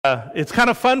It's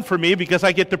kind of fun for me because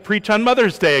I get to preach on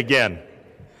Mother's Day again.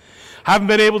 I haven't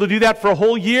been able to do that for a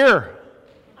whole year.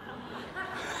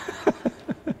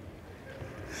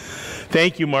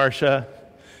 Thank you, Marcia.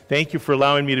 Thank you for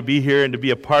allowing me to be here and to be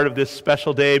a part of this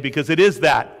special day, because it is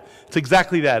that. It's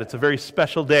exactly that. It's a very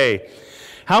special day.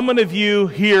 How many of you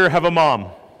here have a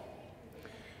mom?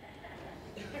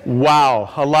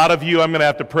 Wow, a lot of you. I'm going to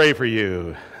have to pray for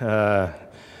you.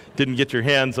 Didn't get your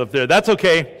hands up there. That's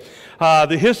okay.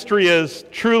 The history is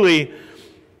truly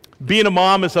being a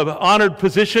mom is an honored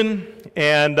position,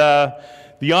 and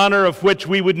the honor of which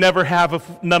we would never have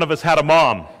if none of us had a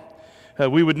mom.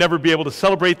 We would never be able to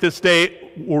celebrate this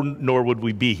day, nor would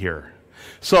we be here.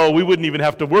 So we wouldn't even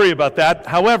have to worry about that.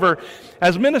 However,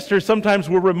 as ministers, sometimes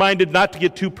we're reminded not to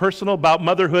get too personal about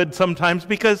motherhood sometimes,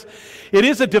 because it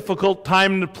is a difficult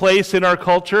time and place in our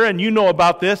culture, and you know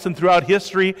about this, and throughout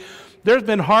history, there's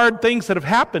been hard things that have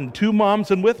happened to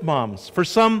moms and with moms. For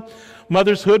some,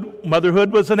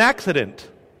 motherhood was an accident,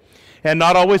 and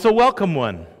not always a welcome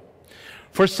one.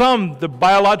 For some, the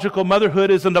biological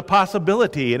motherhood isn't a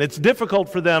possibility, and it's difficult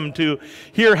for them to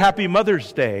hear Happy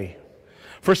Mother's Day.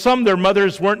 For some, their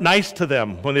mothers weren't nice to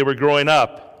them when they were growing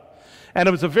up, and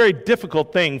it was a very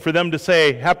difficult thing for them to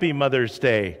say Happy Mother's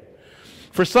Day.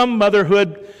 For some,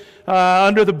 motherhood,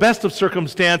 under the best of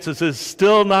circumstances, is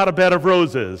still not a bed of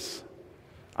roses.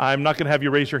 I'm not going to have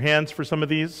you raise your hands for some of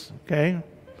these, okay?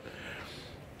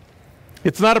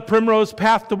 It's not a primrose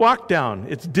path to walk down.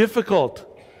 It's difficult.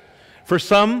 For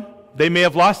some, they may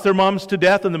have lost their moms to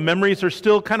death, and the memories are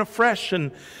still kind of fresh,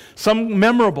 and some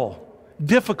memorable,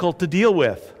 difficult to deal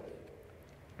with.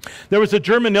 There was a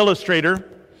German illustrator.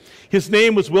 His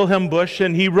name was Wilhelm Busch,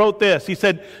 and he wrote this. He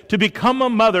said, "To become a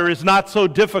mother is not so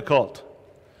difficult.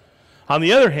 On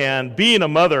the other hand, being a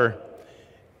mother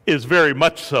is very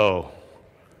much so."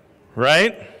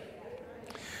 Right?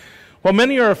 While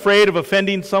many are afraid of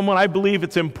offending someone, I believe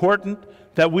it's important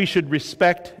that we should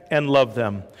respect and love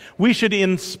them. We should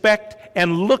inspect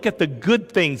and look at the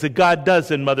good things that God does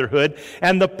in motherhood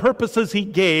and the purposes He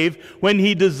gave when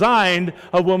He designed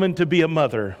a woman to be a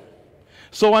mother.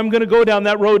 So I'm going to go down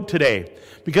that road today,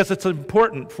 because it's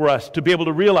important for us to be able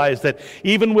to realize that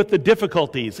even with the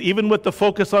difficulties, even with the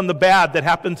focus on the bad that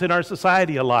happens in our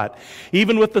society a lot,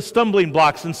 even with the stumbling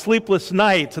blocks and sleepless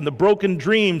nights and the broken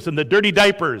dreams and the dirty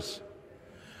diapers,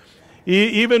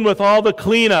 even with all the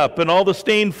cleanup and all the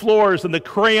stained floors and the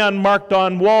crayon marked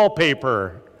on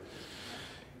wallpaper,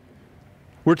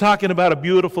 we're talking about a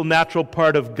beautiful natural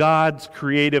part of God's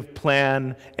creative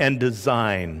plan and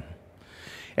design.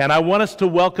 And I want us to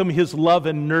welcome His love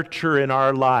and nurture in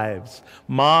our lives.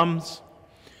 Moms,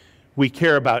 we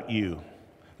care about you.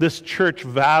 This church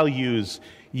values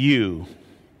you.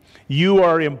 You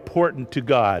are important to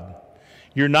God.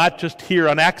 You're not just here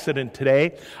on accident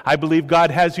today. I believe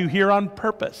God has you here on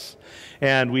purpose.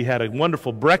 And we had a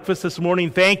wonderful breakfast this morning.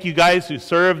 Thank you guys who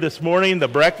served this morning, the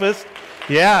breakfast.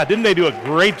 Yeah, didn't they do a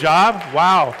great job?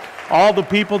 Wow. All the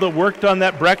people that worked on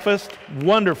that breakfast,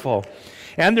 wonderful.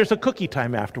 And there's a cookie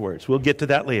time afterwards. We'll get to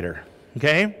that later,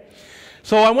 okay?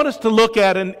 So I want us to look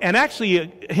at, and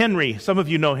actually Henry, some of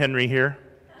you know Henry here,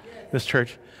 this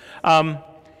church.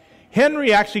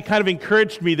 Henry actually kind of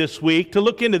encouraged me this week to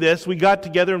look into this. We got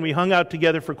together and we hung out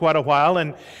together for quite a while,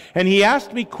 and he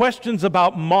asked me questions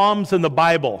about moms in the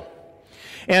Bible.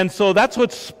 And so that's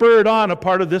what spurred on a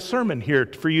part of this sermon here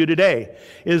for you today,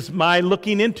 is my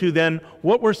looking into then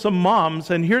what were some moms,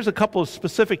 and here's a couple of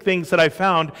specific things that I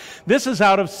found. This is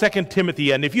out of 2 Timothy,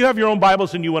 and if you have your own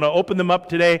Bibles and you want to open them up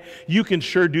today, you can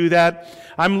sure do that.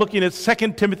 I'm looking at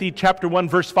 2 Timothy chapter 1,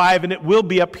 verse 5, and it will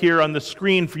be up here on the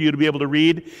screen for you to be able to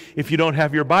read if you don't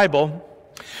have your Bible.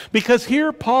 Because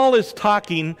here Paul is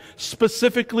talking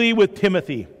specifically with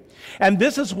Timothy, and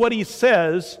this is what he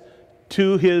says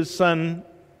to his son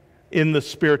in the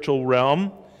spiritual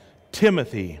realm,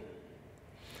 Timothy.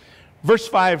 Verse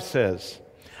 5 says,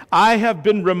 "I have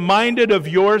been reminded of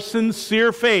your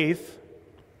sincere faith,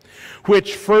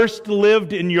 which first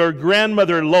lived in your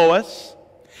grandmother Lois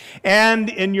and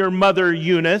in your mother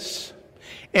Eunice,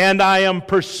 and I am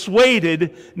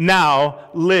persuaded now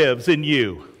lives in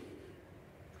you."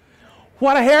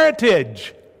 What a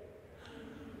heritage!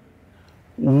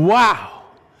 Wow!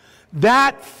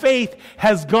 That faith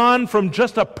has gone from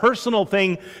just a personal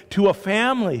thing to a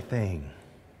family thing.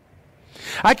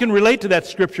 I can relate to that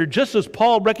scripture just as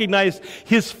Paul recognized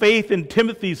his faith in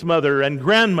Timothy's mother and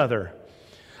grandmother.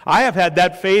 I have had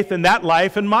that faith in that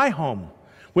life in my home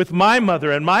with my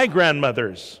mother and my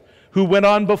grandmothers who went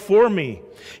on before me.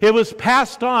 It was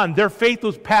passed on. Their faith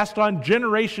was passed on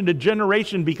generation to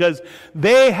generation because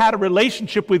they had a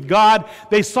relationship with God.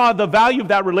 They saw the value of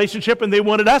that relationship, and they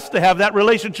wanted us to have that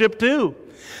relationship too.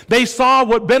 They saw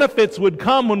what benefits would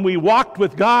come when we walked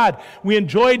with God. We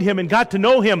enjoyed Him and got to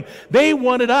know Him. They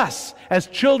wanted us as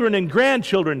children and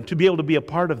grandchildren to be able to be a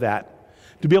part of that,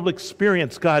 to be able to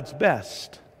experience God's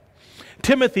best.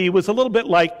 Timothy was a little bit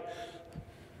like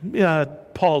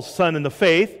Paul's son in the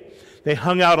faith. They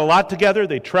hung out a lot together.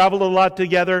 They traveled a lot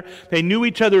together. They knew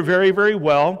each other very, very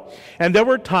well. And there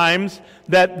were times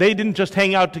that they didn't just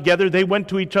hang out together. They went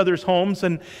to each other's homes.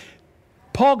 And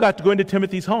Paul got to go into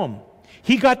Timothy's home.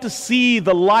 He got to see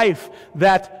the life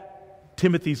that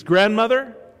Timothy's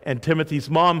grandmother and Timothy's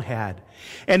mom had.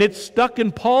 And it stuck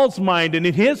in Paul's mind and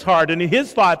in his heart and in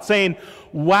his thoughts, saying,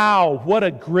 wow, what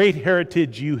a great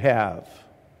heritage you have.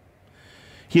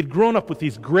 He had grown up with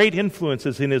these great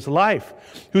influences in his life,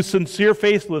 whose sincere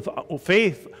faith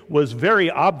was very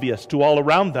obvious to all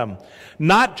around them.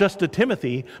 Not just to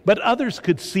Timothy, but others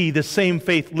could see the same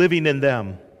faith living in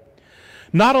them.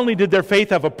 Not only did their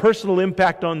faith have a personal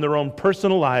impact on their own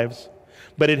personal lives,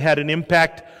 but it had an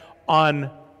impact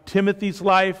on Timothy's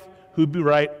life, who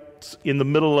writes in the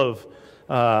middle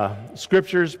of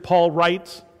Scriptures. Paul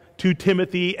writes to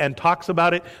Timothy and talks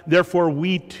about it. Therefore,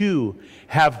 we too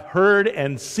have heard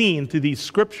and seen through these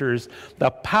Scriptures the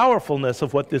powerfulness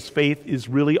of what this faith is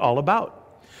really all about.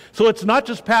 So it's not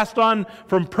just passed on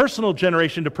from personal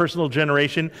generation to personal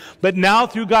generation, but now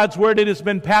through God's Word it has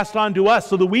been passed on to us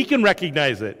so that we can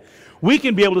recognize it. We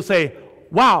can be able to say,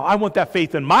 wow, I want that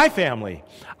faith in my family.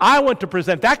 I want to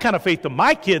present that kind of faith to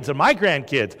my kids and my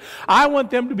grandkids. I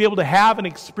want them to be able to have and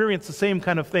experience the same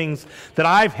kind of things that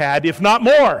I've had, if not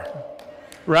more.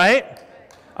 Right?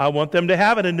 I want them to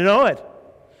have it and to know it.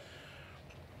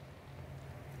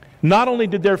 Not only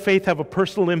did their faith have a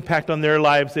personal impact on their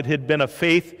lives, it had been a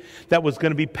faith that was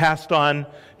going to be passed on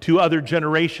to other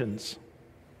generations.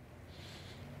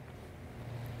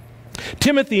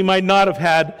 Timothy might not have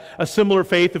had a similar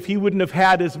faith if he wouldn't have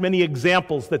had as many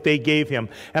examples that they gave him.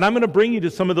 And I'm going to bring you to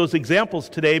some of those examples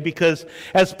today because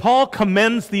as Paul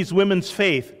commends these women's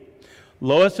faith,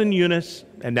 Lois and Eunice,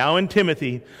 and now in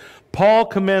Timothy, Paul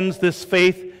commends this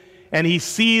faith and he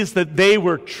sees that they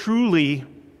were truly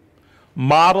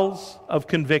models of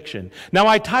conviction. Now,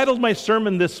 I titled my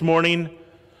sermon this morning,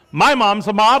 My Mom's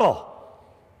a Model.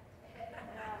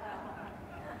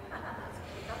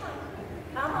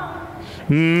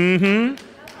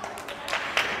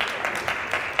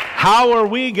 How are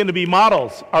we going to be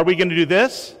models? Are we going to do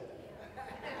this?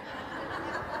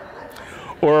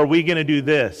 Or are we going to do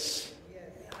this?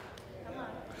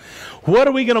 What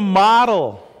are we going to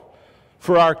model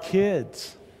for our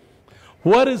kids?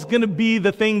 What is going to be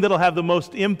the thing that will have the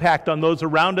most impact on those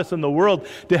around us in the world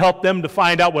to help them to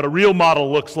find out what a real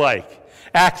model looks like,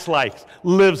 acts like,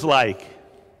 lives like?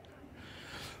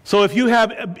 So if you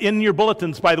have in your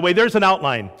bulletins, by the way, there's an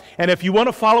outline. And if you want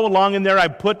to follow along in there, I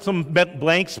put some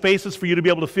blank spaces for you to be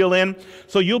able to fill in.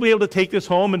 So you'll be able to take this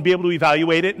home and be able to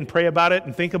evaluate it and pray about it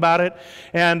and think about it.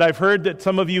 And I've heard that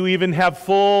some of you even have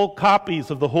full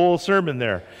copies of the whole sermon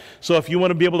there. So if you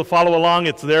want to be able to follow along,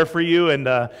 it's there for you,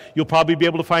 and you'll probably be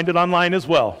able to find it online as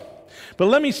well. But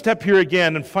let me step here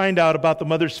again and find out about the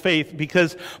mother's faith,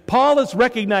 because Paul is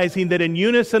recognizing that in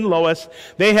Eunice and Lois,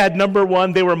 they had, number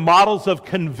one, they were models of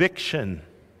conviction.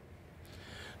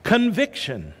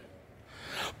 Conviction.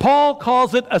 Paul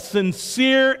calls it a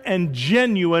sincere and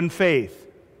genuine faith.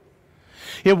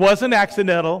 It wasn't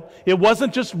accidental. It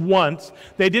wasn't just once.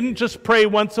 They didn't just pray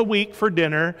once a week for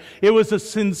dinner. It was a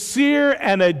sincere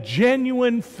and a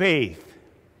genuine faith.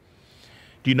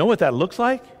 Do you know what that looks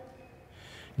like?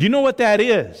 Do you know what that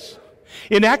is?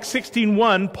 In Acts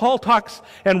 16:1, Paul talks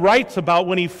and writes about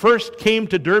when he first came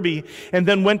to Derbe and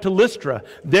then went to Lystra.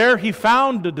 There he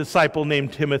found a disciple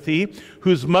named Timothy,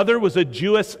 whose mother was a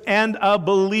Jewess and a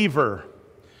believer.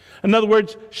 In other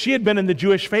words, she had been in the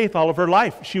Jewish faith all of her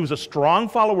life. She was a strong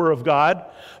follower of God,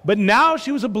 but now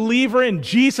she was a believer in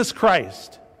Jesus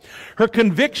Christ. Her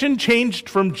conviction changed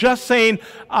from just saying,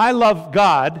 I love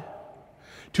God,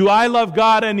 to I love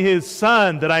God and His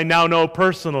Son that I now know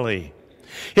personally.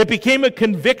 It became a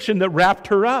conviction that wrapped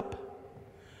her up.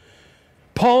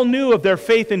 Paul knew of their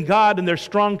faith in God and their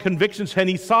strong convictions, and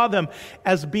he saw them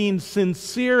as being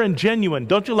sincere and genuine.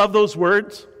 Don't you love those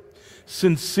words?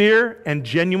 Sincere and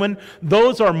genuine.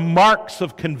 Those are marks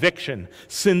of conviction.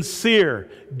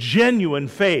 Sincere, genuine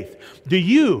faith. Do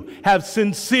you have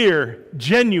sincere,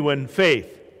 genuine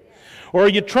faith? Or are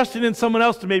you trusting in someone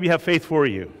else to maybe have faith for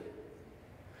you?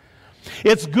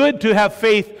 It's good to have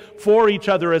faith for each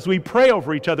other as we pray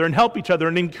over each other and help each other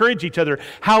and encourage each other.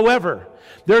 However,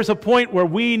 there's a point where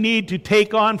we need to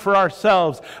take on for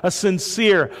ourselves a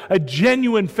sincere, a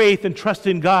genuine faith and trust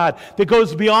in God that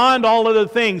goes beyond all other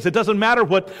things. It doesn't matter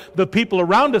what the people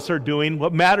around us are doing.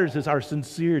 What matters is our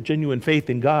sincere, genuine faith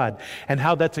in God and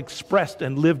how that's expressed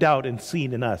and lived out and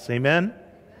seen in us. Amen?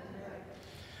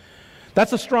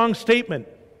 That's a strong statement.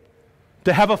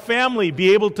 To have a family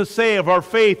be able to say of our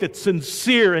faith it's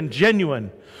sincere and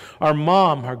genuine. Our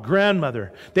mom, our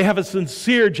grandmother, they have a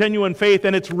sincere, genuine faith,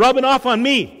 and it's rubbing off on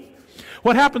me.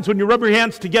 What happens when you rub your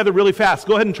hands together really fast?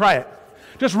 Go ahead and try it.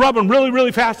 Just rub them really,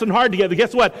 really fast and hard together.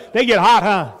 Guess what? They get hot,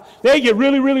 huh? They get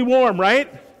really, really warm, right?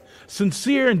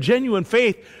 Sincere and genuine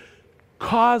faith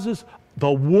causes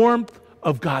the warmth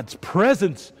of God's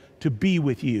presence to be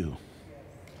with you.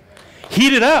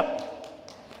 Heat it up,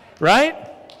 right?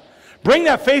 Bring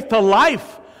that faith to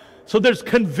life. So there's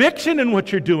conviction in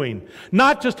what you're doing.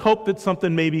 Not just hope that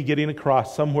something may be getting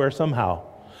across somewhere, somehow.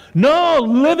 No,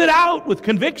 live it out with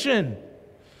conviction.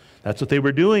 That's what they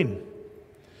were doing.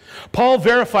 Paul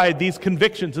verified these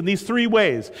convictions in these three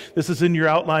ways. This is in your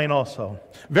outline also.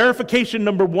 Verification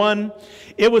number one,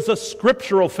 it was a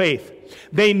scriptural faith.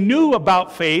 They knew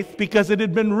about faith because it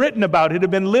had been written about. It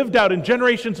had been lived out in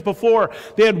generations before.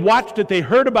 They had watched it. They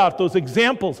heard about those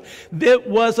examples. It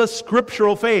was a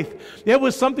scriptural faith. It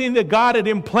was something that God had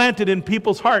implanted in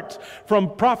people's hearts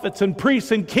from prophets and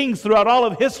priests and kings throughout all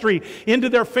of history into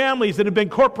their families that had been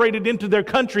incorporated into their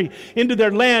country, into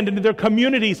their land, into their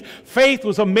communities. Faith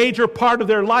was a major part of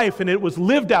their life, and it was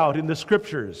lived out in the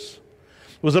scriptures.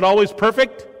 Was it always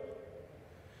perfect?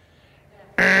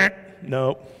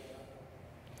 No.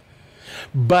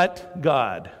 But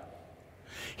God.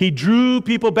 He drew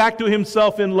people back to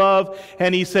himself in love,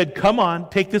 and he said, come on,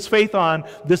 take this faith on.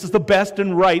 This is the best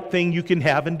and right thing you can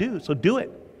have and do, so do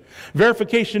it.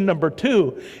 Verification number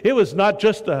two, it was not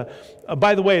just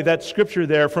by the way, that scripture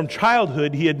there, from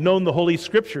childhood, he had known the Holy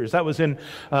Scriptures. That was in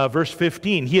verse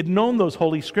 15. He had known those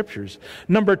Holy Scriptures.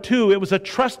 Number two, it was a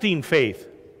trusting faith.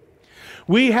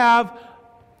 We have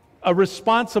a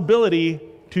responsibility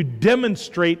to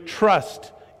demonstrate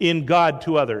trust in God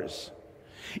to others.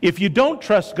 If you don't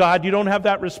trust God, you don't have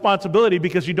that responsibility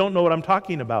because you don't know what I'm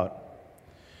talking about.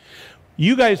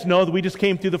 You guys know that we just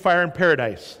came through the fire in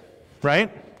paradise,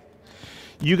 right?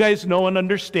 You guys know and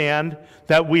understand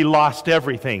that we lost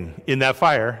everything in that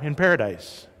fire in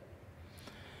paradise.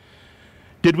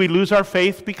 Did we lose our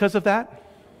faith because of that?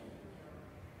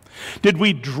 Did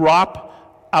we drop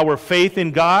our faith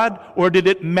in God, or did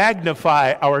it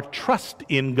magnify our trust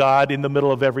in God in the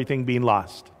middle of everything being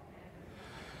lost?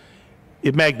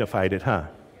 It magnified it, huh?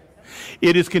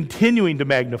 It is continuing to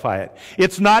magnify it.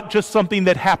 It's not just something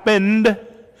that happened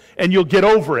and you'll get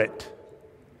over it.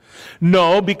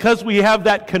 No, because we have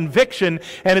that conviction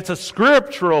and it's a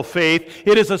scriptural faith,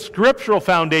 it is a scriptural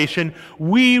foundation,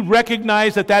 we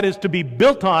recognize that that is to be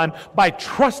built on by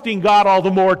trusting God all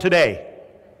the more today.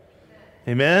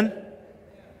 Amen?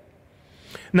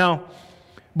 Now,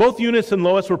 both Eunice and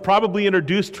Lois were probably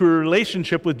introduced to a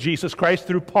relationship with Jesus Christ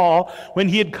through Paul when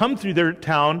he had come through their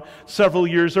town several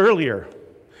years earlier.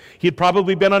 He had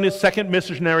probably been on his second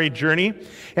missionary journey,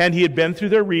 and he had been through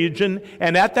their region,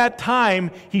 and at that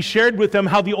time, he shared with them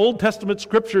how the Old Testament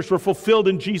scriptures were fulfilled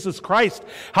in Jesus Christ,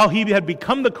 how he had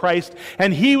become the Christ,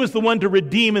 and he was the one to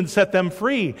redeem and set them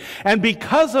free. And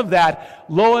because of that,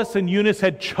 Lois and Eunice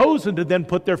had chosen to then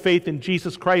put their faith in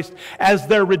Jesus Christ as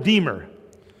their Redeemer,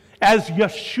 as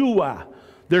Yeshua,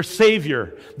 their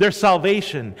Savior, their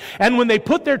salvation. And when they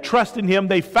put their trust in him,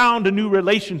 they found a new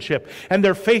relationship, and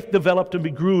their faith developed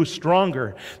and grew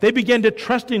stronger. They began to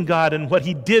trust in God and what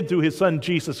he did through his Son,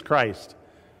 Jesus Christ.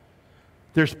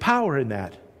 There's power in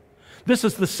that. This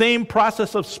is the same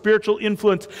process of spiritual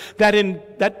influence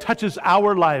that touches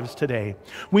our lives today.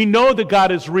 We know that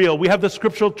God is real. We have the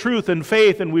scriptural truth and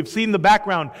faith, and we've seen the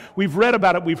background. We've read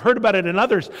about it. We've heard about it in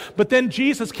others. But then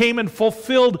Jesus came and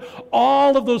fulfilled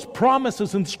all of those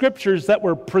promises and scriptures that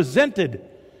were presented.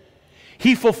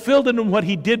 He fulfilled it in what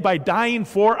he did by dying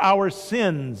for our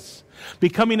sins,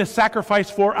 becoming a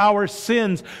sacrifice for our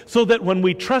sins, so that when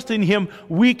we trust in him,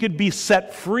 we could be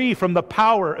set free from the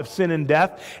power of sin and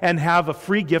death and have a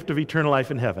free gift of eternal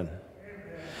life in heaven.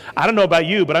 I don't know about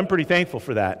you, but I'm pretty thankful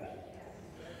for that.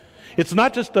 It's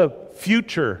not just a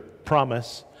future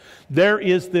promise. There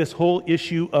is this whole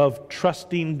issue of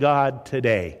trusting God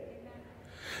today.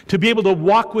 To be able to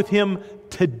walk with him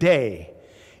today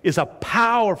is a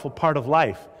powerful part of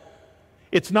life.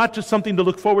 It's not just something to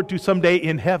look forward to someday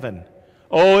in heaven.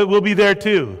 Oh, it will be there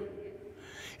too.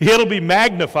 It'll be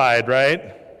magnified,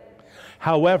 right?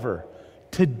 However,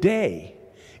 today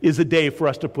is a day for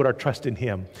us to put our trust in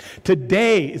Him.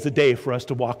 Today is a day for us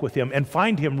to walk with Him and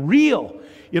find Him real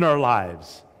in our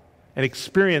lives and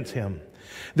experience Him.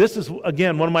 This is,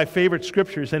 again, one of my favorite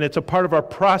scriptures, and it's a part of our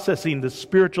processing the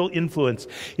spiritual influence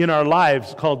in our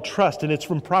lives called trust, and it's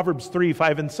from Proverbs 3,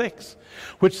 5, and 6,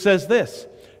 which says this: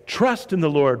 trust in the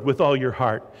Lord with all your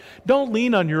heart. Don't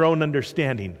lean on your own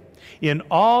understanding. In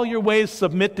all your ways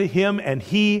submit to Him, and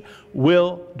He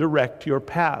will direct your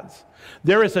paths.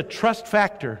 There is a trust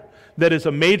factor that is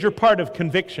a major part of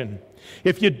conviction.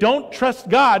 If you don't trust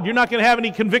God, you're not going to have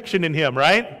any conviction in Him,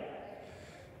 right?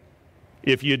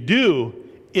 If you do,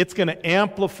 it's going to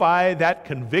amplify that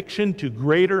conviction to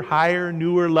greater, higher,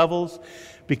 newer levels,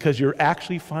 because you're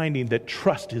actually finding that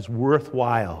trust is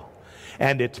worthwhile,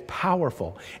 and it's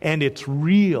powerful, and it's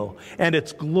real, and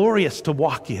it's glorious to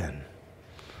walk in.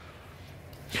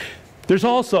 There's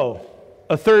also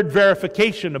a third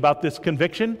verification about this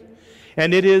conviction,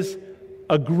 and it is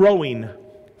a growing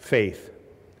faith.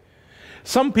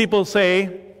 Some people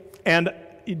say, and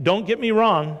don't get me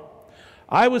wrong,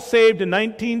 I was saved in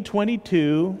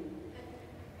 1922.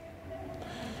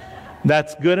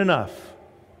 That's good enough.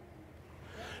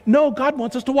 No, God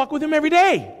wants us to walk with Him every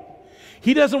day.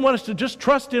 He doesn't want us to just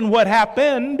trust in what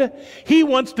happened. He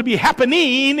wants to be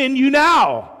happening in you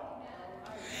now.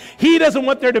 He doesn't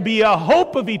want there to be a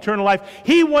hope of eternal life.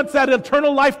 He wants that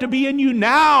eternal life to be in you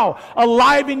now,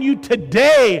 alive in you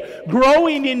today,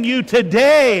 growing in you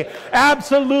today.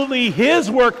 Absolutely His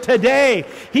work today.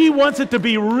 He wants it to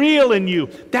be real in you.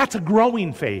 That's a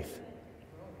growing faith.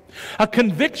 A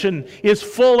conviction is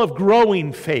full of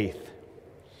growing faith.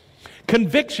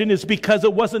 Conviction is because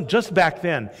it wasn't just back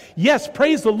then. Yes,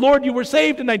 praise the Lord, you were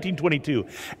saved in 1922.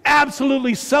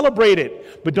 Absolutely celebrate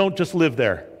it, but don't just live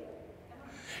there.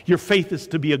 Your faith is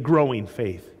to be a growing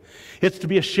faith. It's to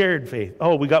be a shared faith.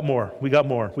 Oh, we got more.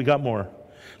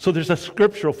 So there's a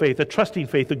scriptural faith, a trusting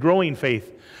faith, a growing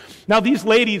faith. Now, these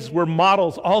ladies were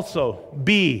models also,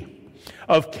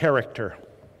 of character.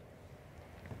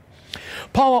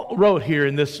 Paul wrote here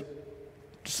in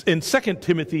 2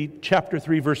 Timothy chapter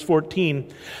 3, verse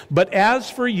 14, "But as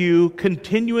for you,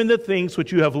 continue in the things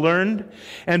which you have learned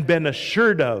and been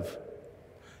assured of."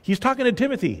 He's talking to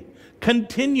Timothy.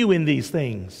 Continue in these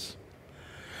things,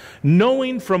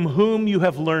 knowing from whom you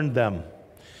have learned them.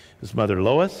 His mother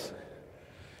Lois,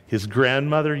 his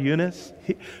grandmother Eunice.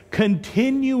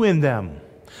 Continue in them.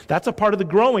 That's a part of the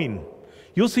growing.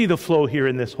 You'll see the flow here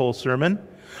in this whole sermon.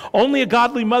 Only a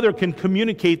godly mother can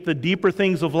communicate the deeper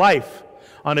things of life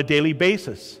on a daily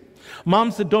basis.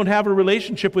 Moms that don't have a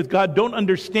relationship with God don't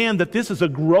understand that this is a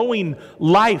growing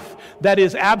life that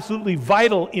is absolutely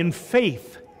vital in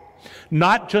faith.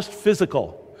 Not just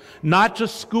physical, not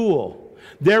just school.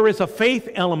 There is a faith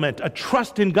element, a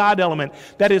trust in God element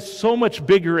that is so much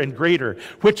bigger and greater,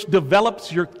 which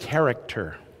develops your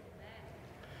character.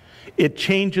 It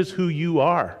changes who you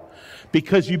are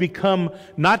because you become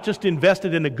not just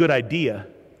invested in a good idea.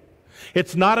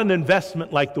 It's not an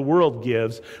investment like the world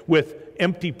gives with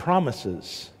empty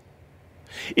promises.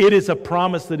 It is a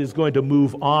promise that is going to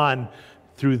move on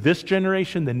through this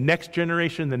generation, the next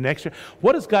generation, the next generation.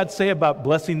 What does God say about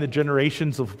blessing the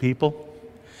generations of people?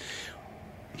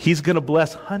 He's going to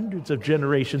bless hundreds of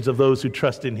generations of those who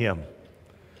trust in Him.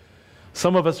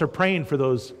 Some of us are praying for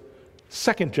those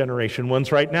second generation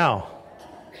ones right now,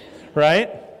 right?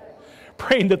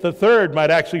 Praying that the third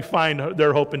might actually find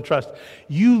their hope and trust.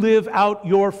 You live out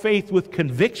your faith with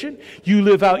conviction. You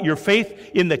live out your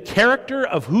faith in the character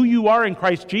of who you are in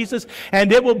Christ Jesus,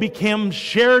 and it will become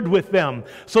shared with them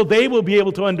so they will be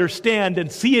able to understand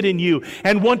and see it in you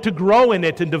and want to grow in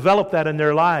it and develop that in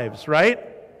their lives, right?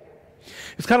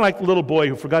 It's kind of like the little boy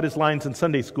who forgot his lines in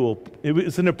Sunday school. It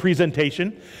was in a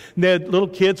presentation. The little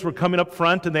kids were coming up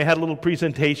front, and they had a little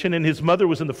presentation, and his mother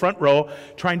was in the front row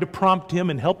trying to prompt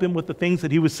him and help him with the things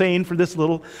that he was saying for this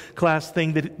little class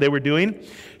thing that they were doing.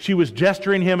 She was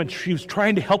gesturing him, and she was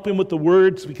trying to help him with the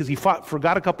words because he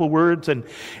forgot a couple words.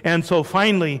 And so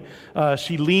finally,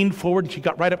 she leaned forward, and she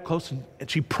got right up close, and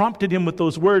she prompted him with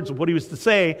those words of what he was to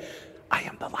say. I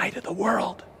am the light of the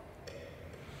world.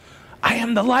 I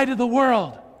am the light of the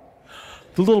world.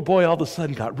 The little boy all of a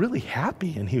sudden got really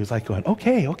happy, and he was like going,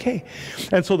 okay.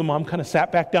 And so the mom kind of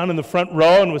sat back down in the front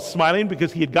row and was smiling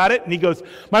because he had got it, and he goes,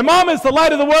 my mom is the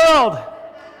light of the world.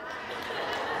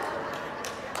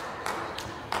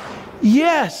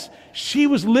 Yes, she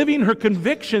was living her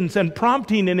convictions and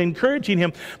prompting and encouraging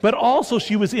him, but also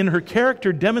she was in her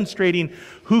character demonstrating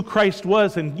who Christ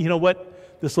was, and you know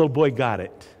what? This little boy got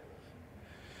it.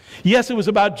 Yes, it was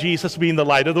about Jesus being the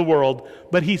light of the world,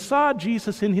 but he saw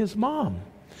Jesus in his mom.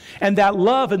 And that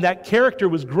love and that character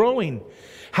was growing.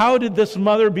 How did this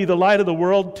mother be the light of the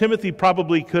world? Timothy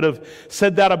probably could have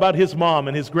said that about his mom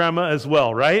and his grandma as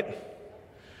well, right?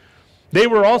 They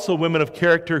were also women of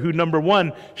character who, number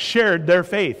one, shared their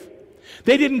faith.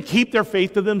 They didn't keep their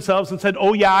faith to themselves and said,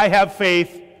 oh yeah, I have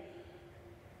faith.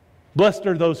 Blessed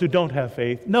are those who don't have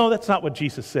faith. No, that's not what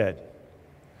Jesus said.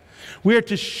 We are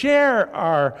to share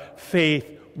our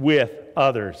faith with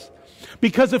others.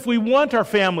 Because if we want our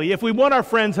family, if we want our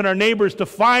friends and our neighbors to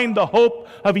find the hope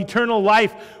of eternal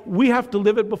life, we have to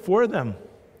live it before them.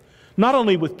 Not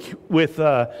only with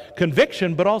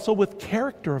conviction, but also with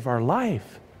character of our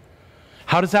life.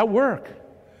 How does that work?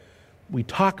 We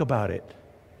talk about it.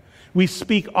 We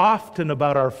speak often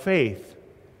about our faith.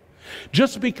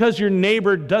 Just because your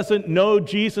neighbor doesn't know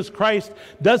Jesus Christ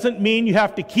doesn't mean you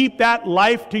have to keep that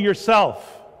life to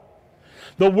yourself.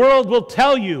 The world will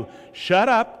tell you, shut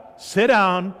up, sit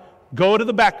down, go to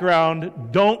the background,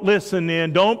 don't listen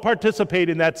in, don't participate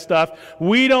in that stuff.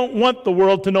 We don't want the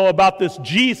world to know about this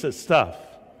Jesus stuff.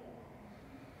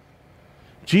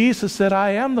 Jesus said,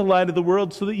 I am the light of the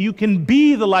world so that you can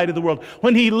be the light of the world.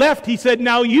 When he left, he said,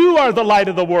 now you are the light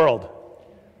of the world.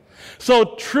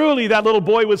 So truly, that little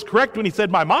boy was correct when he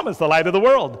said, my mom is the light of the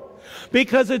world.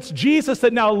 Because it's Jesus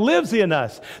that now lives in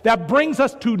us, that brings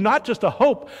us to not just a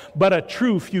hope, but a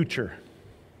true future.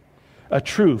 A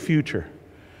true future.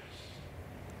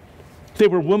 They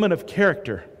were women of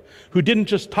character who didn't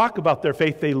just talk about their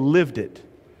faith, they lived it.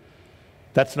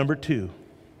 That's number two.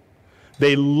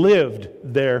 They lived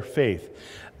their faith.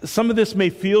 Some of this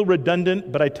may feel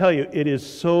redundant, but I tell you, it is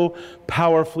so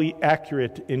powerfully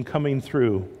accurate in coming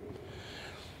through.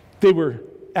 They were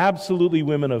absolutely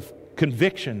women of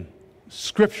conviction,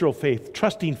 scriptural faith,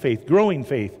 trusting faith, growing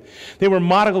faith. They were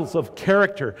models of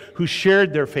character who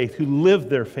shared their faith, who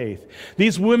lived their faith.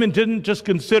 These women didn't just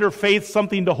consider faith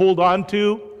something to hold on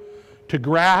to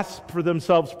grasp for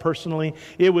themselves personally.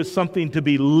 It was something to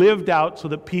be lived out so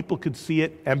that people could see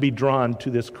it and be drawn to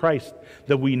this Christ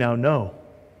that we now know.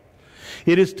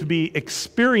 It is to be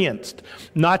experienced,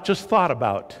 not just thought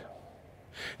about.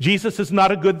 Jesus is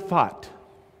not a good thought.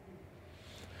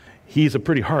 He's a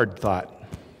pretty hard thought.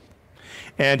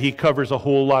 And he covers a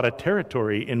whole lot of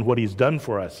territory in what he's done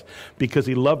for us. Because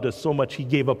he loved us so much, he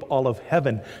gave up all of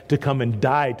heaven to come and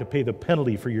die to pay the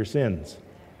penalty for your sins.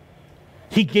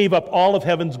 He gave up all of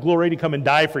heaven's glory to come and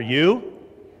die for you?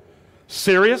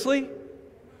 Seriously?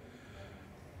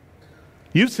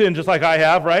 You've sinned just like I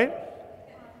have, right?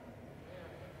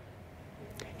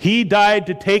 He died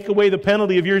to take away the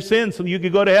penalty of your sins so you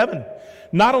could go to heaven.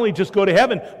 Not only just go to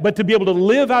heaven, but to be able to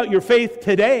live out your faith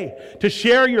today, to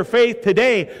share your faith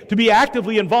today, to be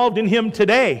actively involved in him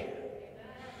today.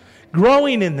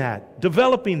 Growing in that,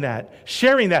 developing that,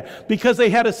 sharing that, because they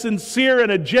had a sincere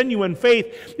and a genuine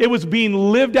faith. It was being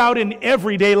lived out in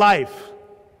everyday life.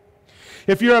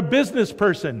 If you're a business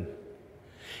person,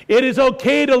 it is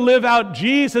okay to live out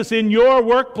Jesus in your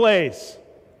workplace.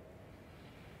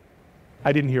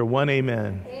 I didn't hear one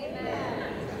amen. Amen.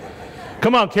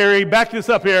 Come on, Carrie, back this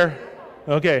up here.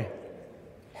 Okay.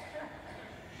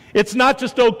 It's not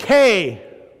just okay.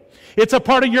 It's a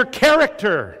part of your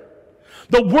character.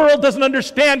 The world doesn't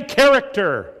understand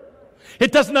character.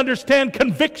 It doesn't understand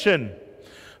conviction.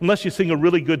 Unless you sing a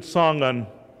really good song on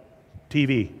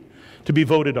TV to be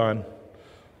voted on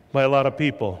by a lot of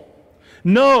people.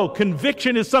 No,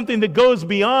 conviction is something that goes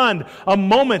beyond a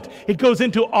moment. It goes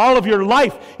into all of your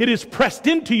life. It is pressed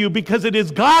into you because it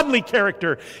is godly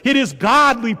character. It is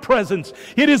godly presence.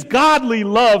 It is godly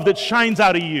love that shines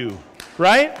out of you,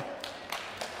 right?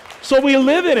 So we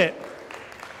live in it.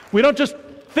 We don't just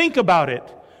think about it.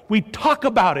 We talk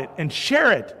about it and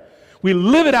share it. We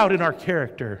live it out in our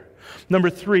character. Number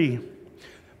 3,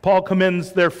 Paul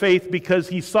commends their faith because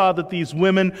he saw that these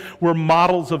women were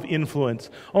models of influence.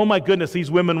 Oh my goodness, these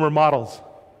women were models.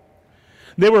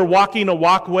 They were walking a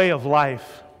walkway of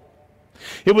life.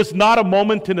 It was not a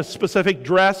moment in a specific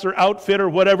dress or outfit or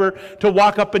whatever to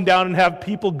walk up and down and have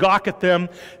people gawk at them.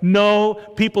 No,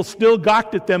 people still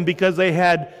gawked at them because they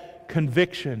had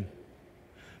conviction.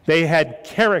 They had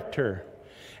character.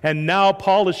 And now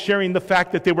Paul is sharing the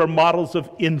fact that they were models of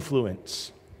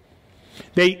influence.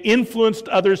 They influenced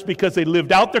others because they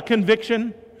lived out their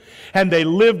conviction, and they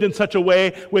lived in such a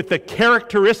way with the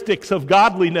characteristics of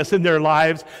godliness in their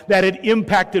lives that it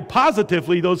impacted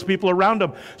positively those people around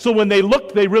them. So when they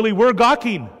looked, they really were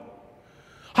gawking.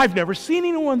 I've never seen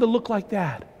anyone that looked like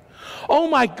that. Oh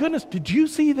my goodness, did you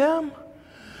see them?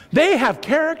 They have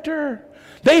character.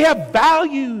 They have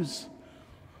values.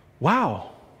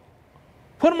 Wow.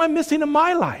 What am I missing in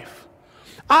my life?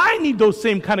 I need those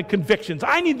same kind of convictions.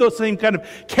 I need those same kind of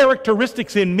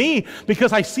characteristics in me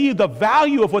because I see the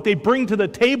value of what they bring to the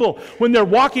table when they're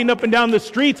walking up and down the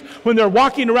streets, when they're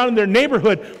walking around in their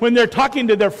neighborhood, when they're talking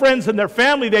to their friends and their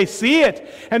family. They see it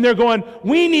and they're going,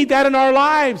 we need that in our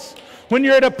lives. When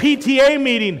you're at a PTA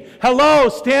meeting, hello,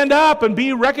 stand up and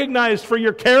be recognized for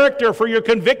your character, for your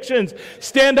convictions.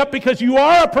 Stand up because you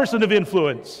are a person of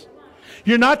influence.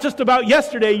 You're not just about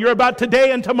yesterday, you're about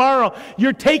today and tomorrow.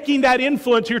 You're taking that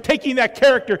influence, you're taking that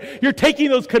character, you're taking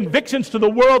those convictions to the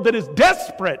world that is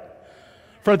desperate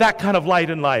for that kind of light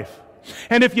in life.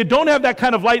 And if you don't have that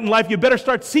kind of light in life, you better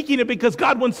start seeking it because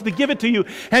God wants to give it to you.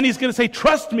 And He's going to say,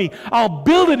 trust me, I'll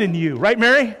build it in you. Right,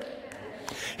 Mary?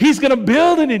 He's going to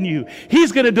build it in you.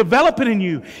 He's going to develop it in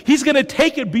you. He's going to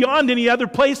take it beyond any other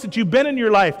place that you've been in your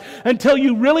life until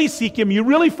you really seek Him, you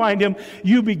really find Him.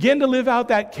 You begin to live out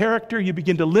that character. You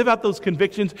begin to live out those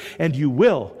convictions, and you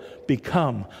will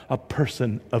become a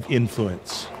person of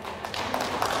influence.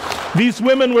 These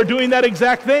women were doing that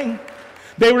exact thing.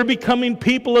 They were becoming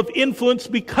people of influence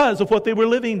because of what they were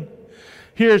living.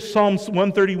 Here's Psalms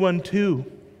 131:2.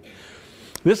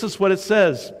 This is what it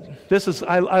says.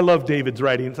 I love David's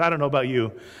writings. I don't know about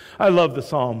you. I love the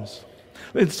Psalms.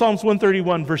 In Psalms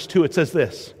 131, verse 2, it says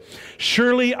this: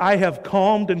 surely I have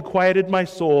calmed and quieted my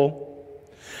soul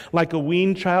like a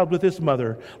weaned child with his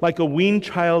mother. Like a weaned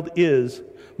child is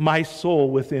my soul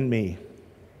within me.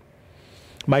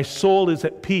 My soul is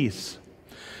at peace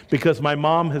because my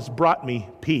mom has brought me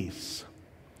peace.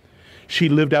 She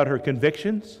lived out her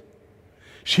convictions.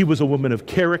 She was a woman of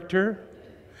character.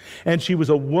 And she was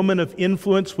a woman of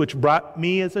influence, which brought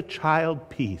me as a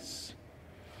child peace.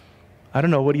 I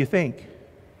don't know, what do you think?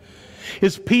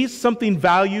 Is peace something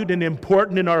valued and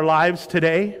important in our lives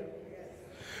today?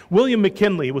 William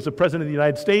McKinley was the President of the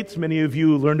United States. Many of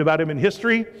you learned about him in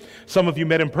history. Some of you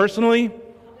met him personally.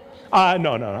 No,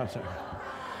 I'm sorry.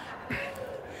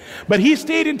 But he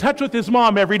stayed in touch with his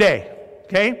mom every day,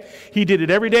 okay? He did it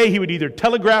every day. He would either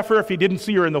telegraph her if he didn't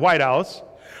see her in the White House,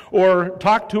 or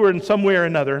talk to her in some way or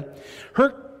another.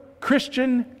 Her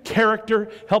Christian character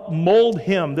helped mold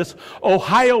him. This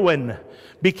Ohioan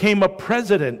became a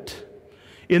president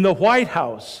in the White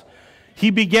House. He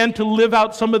began to live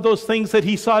out some of those things that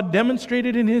he saw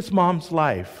demonstrated in his mom's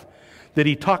life that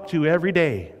he talked to every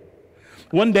day.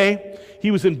 One day, he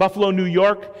was in Buffalo, New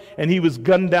York, and he was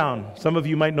gunned down. Some of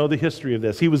you might know the history of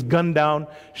this. He was gunned down,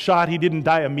 shot. He didn't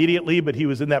die immediately, but he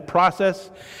was in that process.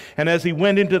 And as he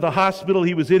went into the hospital,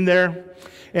 he was in there,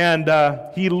 and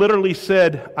he literally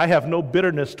said, I have no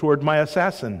bitterness toward my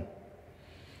assassin.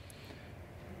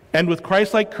 And with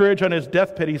Christ-like courage on his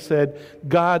deathbed, he said,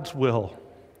 God's will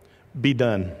be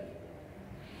done.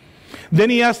 Then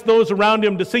he asked those around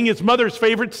him to sing his mother's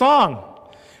favorite song.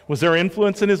 Was there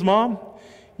influence in his mom?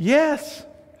 Yes.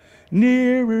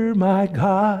 Nearer, my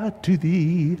God, to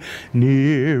thee,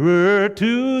 nearer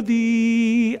to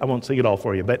thee. I won't sing it all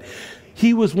for you, but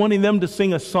he was wanting them to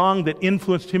sing a song that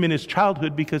influenced him in his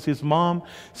childhood because his mom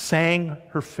sang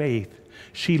her faith.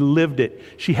 She lived it.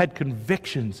 She had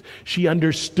convictions. She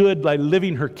understood by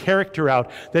living her character out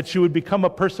that she would become a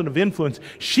person of influence.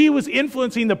 She was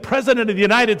influencing the President of the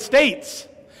United States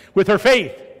with her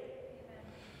faith.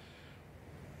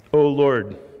 Oh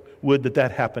Lord, would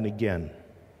that happen again.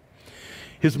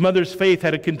 His mother's faith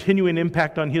had a continuing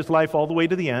impact on his life all the way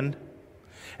to the end.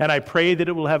 And I pray that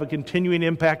it will have a continuing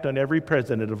impact on every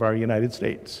president of our United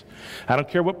States. I don't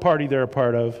care what party they're a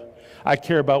part of. I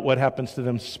care about what happens to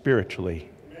them spiritually.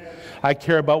 I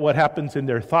care about what happens in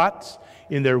their thoughts,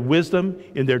 in their wisdom,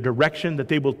 in their direction, that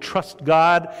they will trust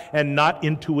God and not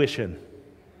intuition.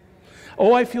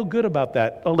 Oh, I feel good about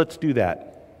that. Oh, let's do that.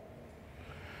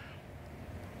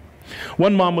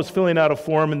 One mom was filling out a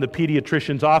form in the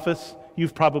pediatrician's office.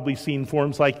 You've probably seen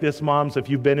forms like this, moms, if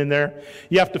you've been in there.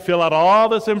 You have to fill out all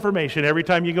this information every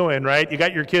time you go in, right? You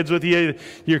got your kids with you.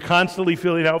 You're constantly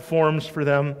filling out forms for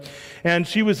them. And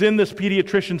she was in this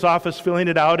pediatrician's office filling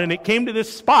it out, and it came to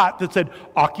this spot that said,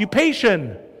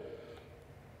 occupation.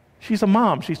 She's a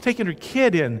mom. She's taking her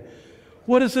kid in.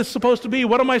 What is this supposed to be?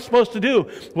 What am I supposed to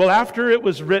do? Well,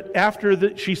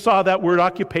 after she saw that word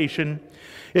occupation,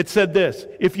 it said this: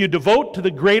 if you devote to the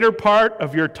greater part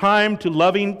of your time to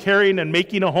loving, caring, and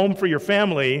making a home for your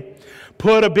family,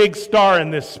 put a big star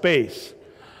in this space.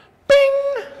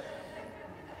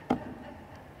 Bing!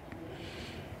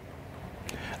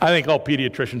 I think all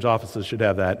pediatricians' offices should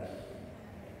have that.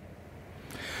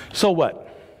 So what?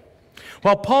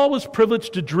 While Paul was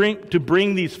privileged to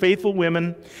bring these faithful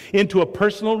women into a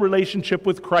personal relationship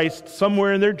with Christ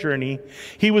somewhere in their journey,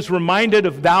 he was reminded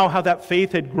of now how that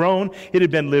faith had grown, it had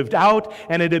been lived out,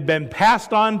 and it had been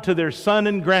passed on to their son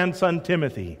and grandson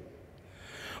Timothy.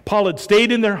 Paul had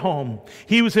stayed in their home.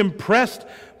 He was impressed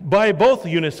by both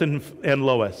Eunice and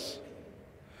Lois.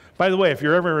 By the way, if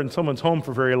you're ever in someone's home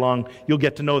for very long, you'll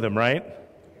get to know them, right?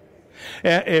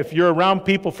 If you're around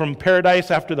people from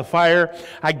paradise after the fire,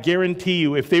 I guarantee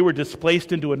you, if they were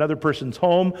displaced into another person's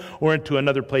home or into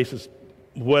another place's,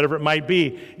 whatever it might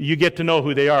be, you get to know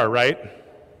who they are, right?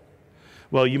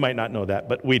 Well, you might not know that,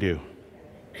 but we do.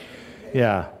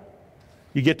 Yeah,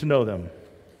 you get to know them.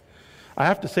 I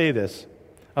have to say this.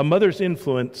 A mother's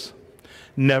influence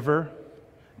never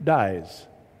dies.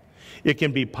 It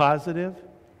can be positive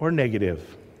or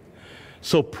negative.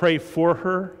 So pray for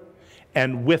her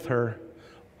and with her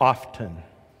often.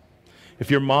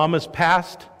 If your mom has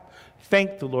passed,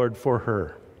 thank the Lord for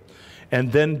her.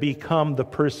 And then become the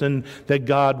person that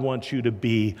God wants you to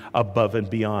be above and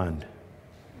beyond.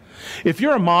 If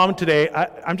you're a mom today,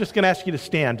 I'm just going to ask you to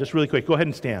stand just really quick. Go ahead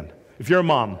and stand. If you're a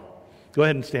mom, go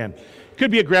ahead and stand.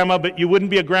 Could be a grandma, but you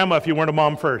wouldn't be a grandma if you weren't a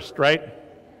mom first, right?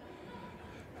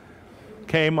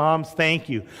 Okay, moms, thank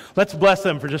you. Let's bless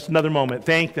them for just another moment.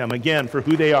 Thank them again for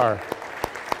who they are.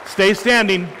 Stay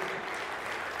standing.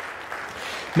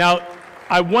 Now,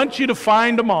 I want you to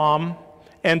find a mom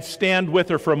and stand with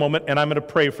her for a moment, and I'm going to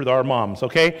pray for our moms,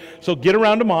 okay? So get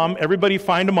around a mom. Everybody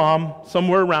find a mom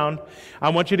somewhere around. I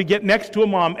want you to get next to a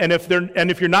mom, and if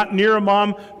you're not near a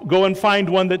mom, go and find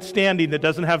one that's standing that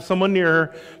doesn't have someone near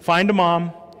her. Find a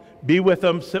mom. Be with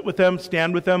them. Sit with them.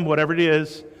 Stand with them. Whatever it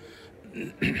is.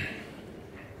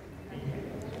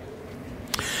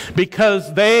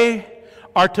 Because they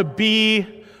are to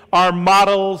be our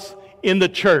models in the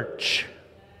church.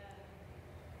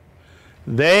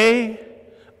 They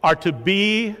are to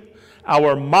be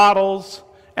our models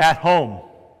at home.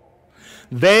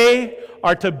 They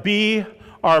are to be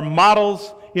our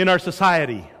models in our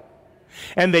society.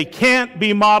 And they can't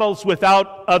be models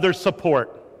without other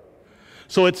support.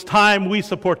 So it's time we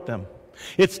support them.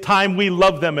 It's time we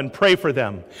love them and pray for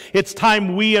them. It's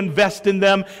time we invest in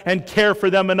them and care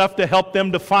for them enough to help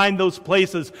them to find those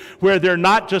places where they're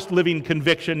not just living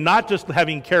conviction, not just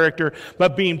having character,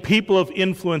 but being people of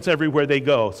influence everywhere they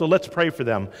go. So let's pray for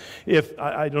them. If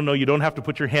I don't know, you don't have to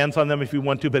put your hands on them if you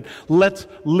want to, but let's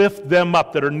lift them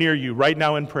up that are near you right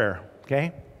now in prayer,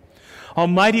 okay?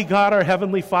 Almighty God, our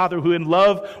Heavenly Father, who in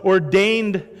love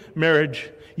ordained marriage,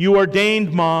 you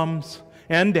ordained moms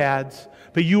and dads,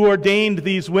 but you ordained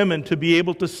these women to be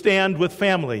able to stand with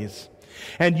families.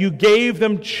 And you gave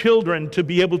them children to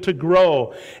be able to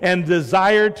grow and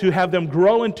desired to have them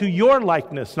grow into your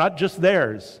likeness, not just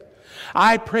theirs.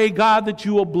 I pray, God, that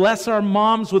you will bless our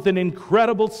moms with an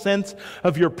incredible sense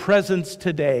of your presence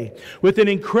today, with an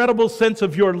incredible sense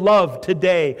of your love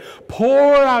today.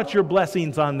 Pour out your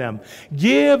blessings on them.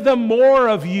 Give them more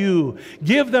of you.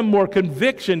 Give them more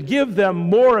conviction. Give them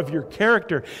more of your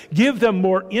character. Give them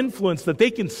more influence that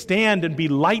they can stand and be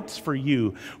lights for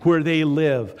you where they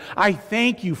live. I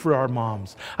thank you for our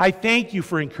moms. I thank you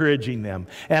for encouraging them.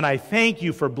 And I thank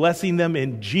you for blessing them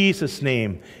in Jesus'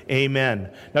 name.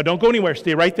 Amen. Now, don't go anywhere.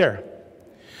 Stay right there.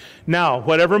 Now,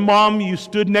 whatever mom you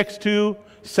stood next to,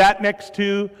 sat next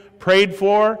to, prayed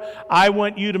for, I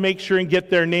want you to make sure and get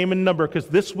their name and number, because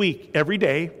this week, every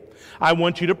day, I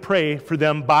want you to pray for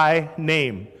them by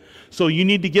name. So you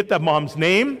need to get that mom's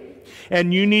name,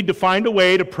 and you need to find a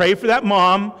way to pray for that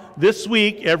mom this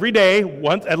week, every day,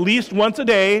 at least once a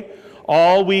day,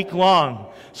 all week long.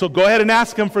 So go ahead and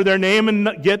ask them for their name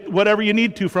and get whatever you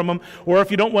need to from them. Or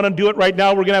if you don't want to do it right now,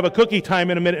 we're going to have a cookie time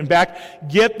in a minute and back.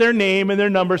 Get their name and their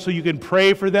number so you can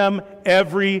pray for them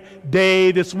every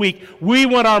day this week. We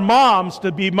want our moms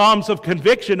to be moms of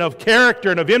conviction, of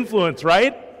character, and of influence,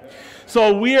 right?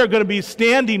 So we are going to be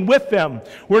standing with them.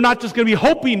 We're not just going to be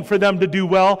hoping for them to do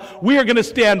well. We are going to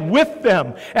stand with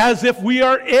them as if we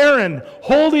are Aaron,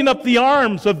 holding up the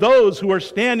arms of those who are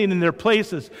standing in their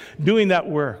places doing that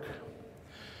work.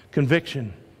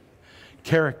 Conviction,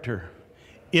 character,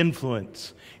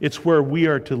 influence. It's where we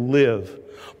are to live.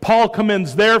 Paul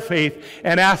commends their faith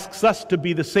and asks us to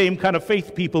be the same kind of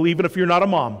faith people, even if you're not a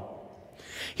mom.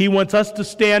 He wants us to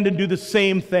stand and do the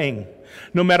same thing,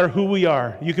 no matter who we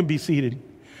are. You can be seated.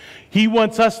 He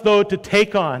wants us, though, to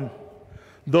take on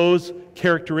those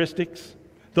characteristics,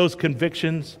 those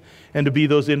convictions, and to be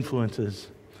those influences.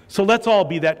 So let's all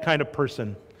be that kind of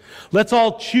person. Let's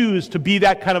all choose to be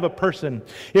that kind of a person.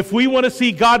 If we want to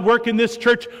see God work in this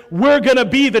church, we're going to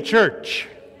be the church.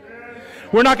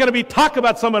 We're not going to be talk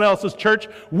about someone else's church.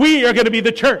 We are going to be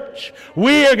the church.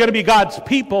 We are going to be God's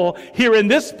people here in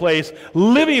this place,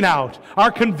 living out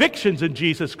our convictions in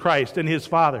Jesus Christ and His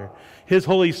Father, His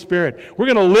Holy Spirit.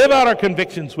 We're going to live out our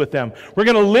convictions with them. We're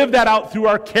going to live that out through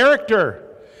our character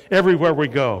everywhere we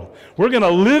go. We're going to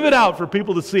live it out for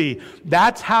people to see.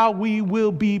 That's how we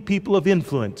will be people of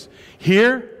influence.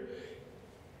 Here,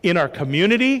 in our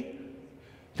community,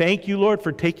 thank you, Lord,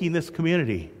 for taking this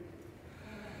community.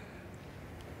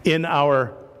 In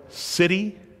our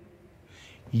city,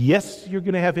 yes, you're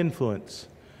going to have influence.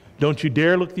 Don't you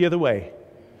dare look the other way.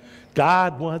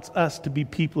 God wants us to be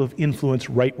people of influence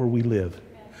right where we live.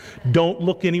 Don't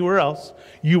look anywhere else.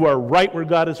 You are right where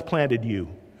God has planted you.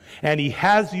 And He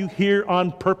has you here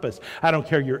on purpose. I don't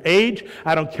care your age.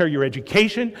 I don't care your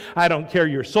education. I don't care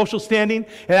your social standing.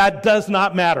 That does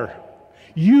not matter.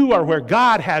 You are where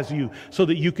God has you so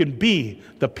that you can be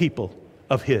the people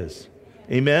of His.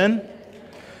 Amen?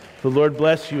 The Lord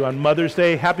bless you on Mother's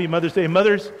Day. Happy Mother's Day.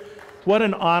 Mothers, what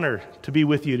an honor to be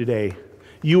with you today.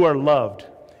 You are loved.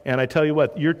 And I tell you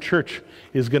what, your church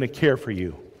is going to care for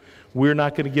you. We're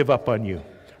not going to give up on you.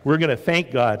 We're going to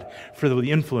thank God for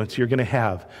the influence you're going to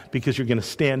have because you're going to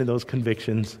stand in those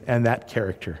convictions and that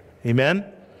character. Amen?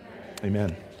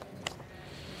 Amen.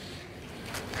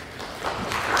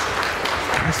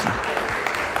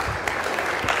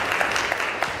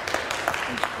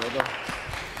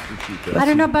 I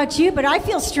don't know about you, but I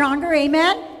feel stronger.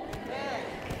 Amen?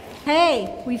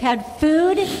 Hey, we've had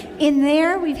food in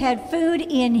there, we've had food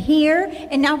in here,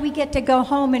 and now we get to go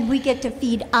home and we get to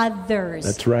feed others.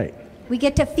 That's right. We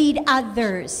get to feed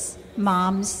others,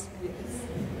 moms.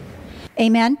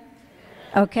 Amen?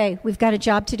 Okay, we've got a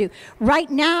job to do.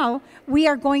 Right now, we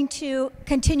are going to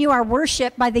continue our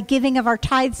worship by the giving of our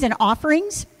tithes and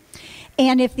offerings.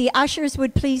 And if the ushers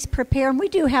would please prepare, and we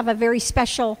do have a very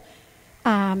special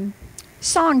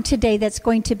song today that's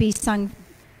going to be sung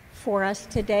for us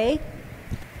today.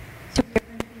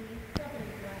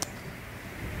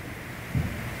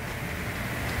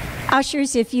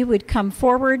 Ushers, if you would come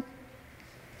forward.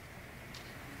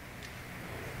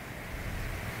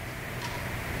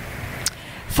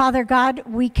 Father God,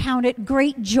 we count it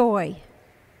great joy,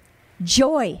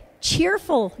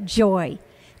 cheerful joy,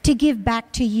 to give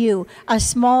back to you a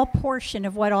small portion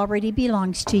of what already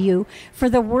belongs to you for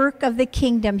the work of the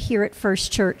kingdom here at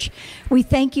First Church. We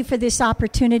thank you for this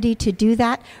opportunity to do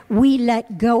that. We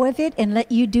let go of it and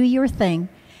let you do your thing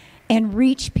and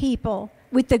reach people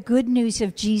with the good news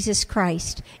of Jesus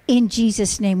Christ. In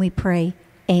Jesus' name we pray.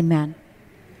 Amen.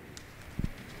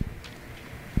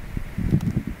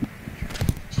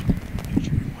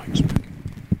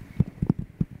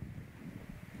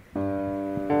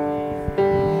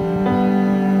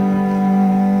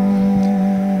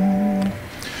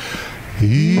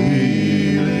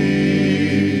 He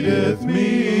leadeth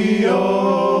me,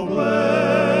 O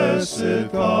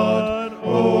blessed God,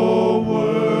 O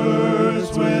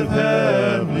words with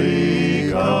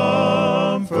heavenly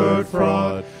comfort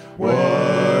fraught.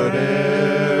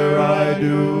 Whate'er I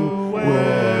do,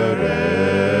 where'er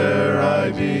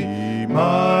I be,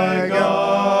 my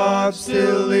God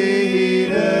still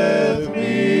leadeth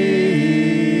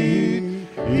me.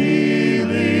 He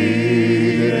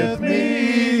leadeth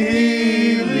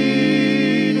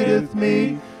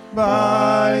me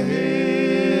by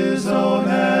His own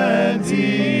hand.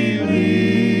 He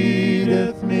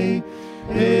leadeth me,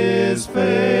 His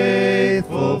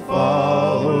faithful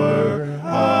follower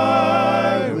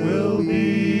I will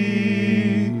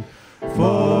be.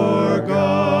 For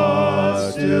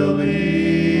God still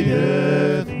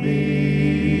leadeth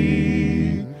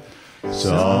me.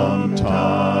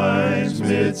 Sometimes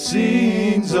mid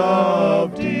scenes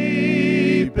of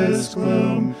deepest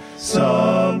gloom,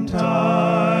 some